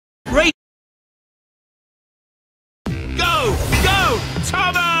Great! Go! Go!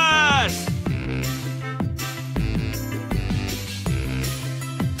 Thomas!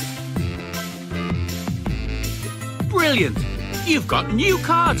 Brilliant! You've got new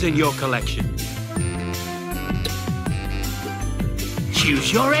cards in your collection.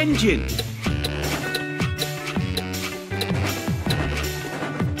 Choose your engine.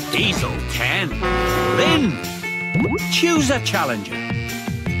 Diesel 10. Lynn. Choose a challenger.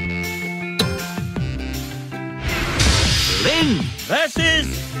 Lynn versus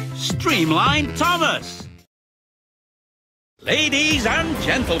Streamline Thomas. Ladies and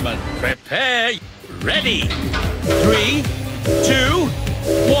gentlemen, prepare. Ready. 3, 2,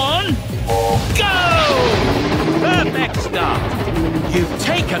 1, go! Perfect start. You've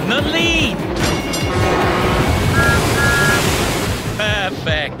taken the lead.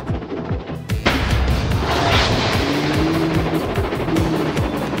 Perfect.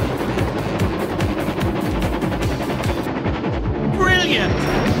 Brilliant.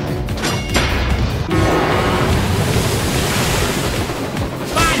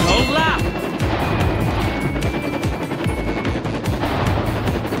 Final lap.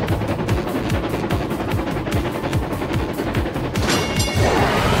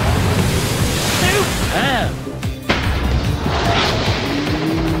 Superb.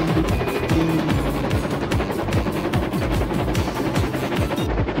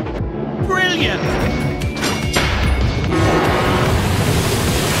 Brilliant!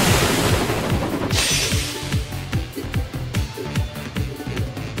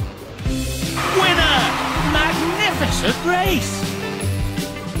 Winner! Magnificent race!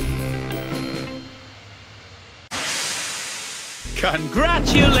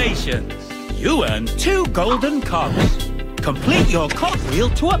 Congratulations! You earned 2 golden cogs. Complete your cogwheel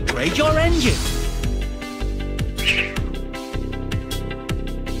to upgrade your engine.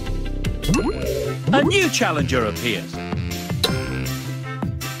 A new challenger appears.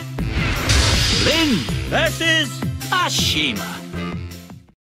 Lynn versus Ashima.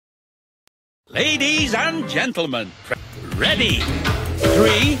 Ladies and gentlemen, ready?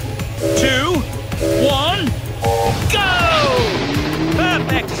 3, 2, 1, go!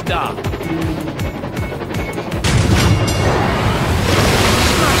 Perfect start.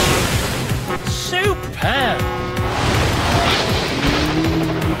 Superb.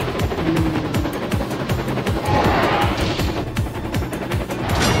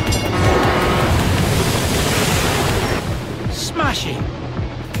 Smashing.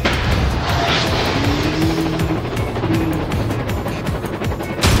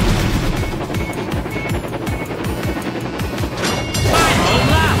 Final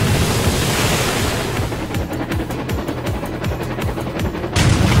lap.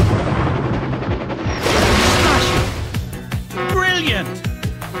 Smashing. Brilliant.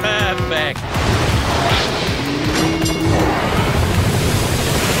 Perfect.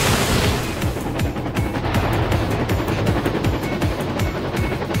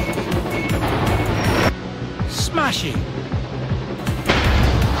 Smashing.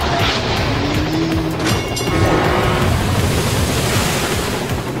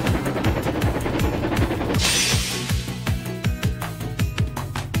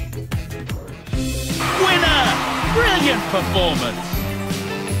 Winner! Brilliant performance.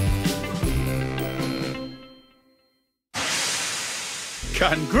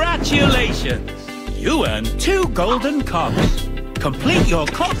 Congratulations! You earned 2 golden cogs. Complete your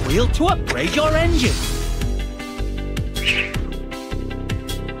cogwheel to upgrade your engine.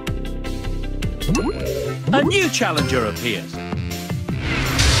 A new challenger appears.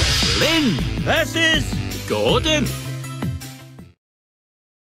 Lynn versus Gordon.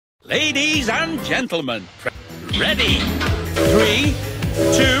 Ladies and gentlemen, ready? 3,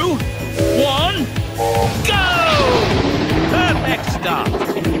 2, 1, go! Perfect start.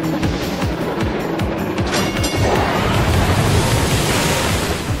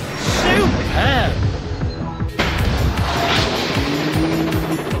 Superb.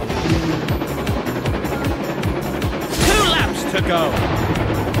 To go.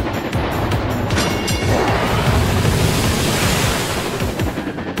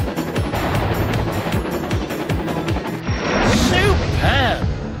 Superb.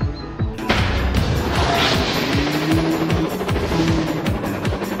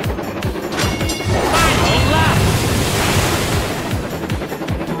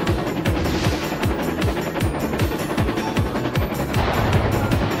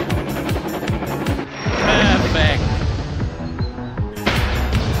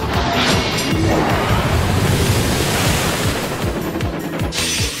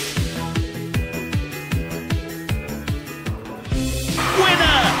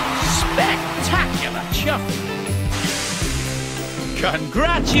 shuffle.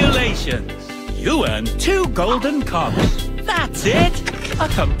 Congratulations! You earned 2 golden cogs. That's it! A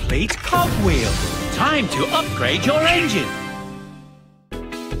complete cogwheel. Time to upgrade your engine.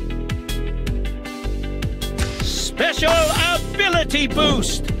 Special ability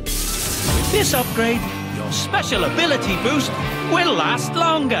boost! With this upgrade, your special ability boost will last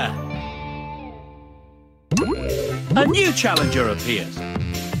longer. A new challenger appears.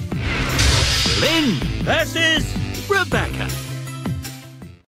 Lynn versus Rebecca.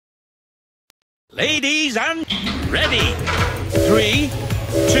 Ladies and ready. 3,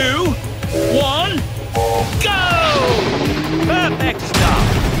 2, 1, go! Perfect start.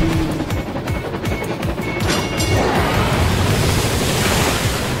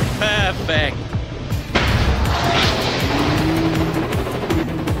 Perfect.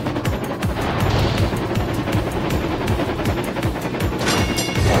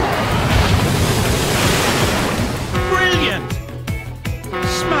 Brilliant.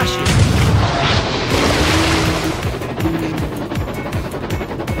 Smash it.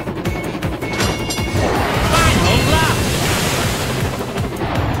 Final lap.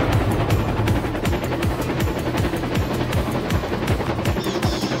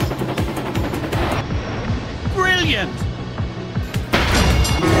 Brilliant.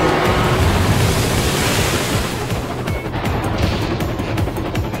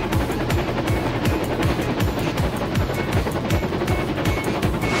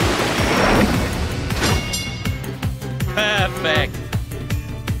 Perfect.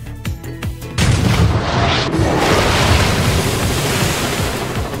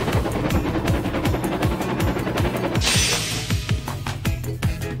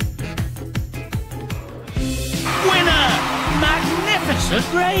 Winner! Magnificent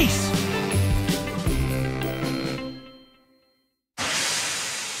race!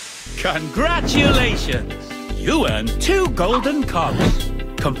 Congratulations! You earned 2 golden cogs.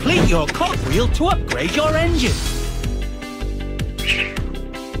 Complete your cogwheel to upgrade your engine.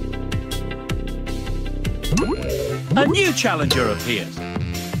 A new challenger appears.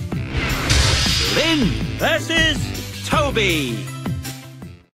 Lynn versus Toby.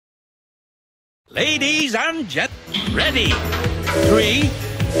 Ladies and gentlemen, ready. 3,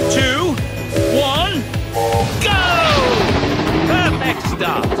 2, 1, go! Perfect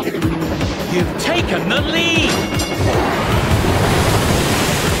start.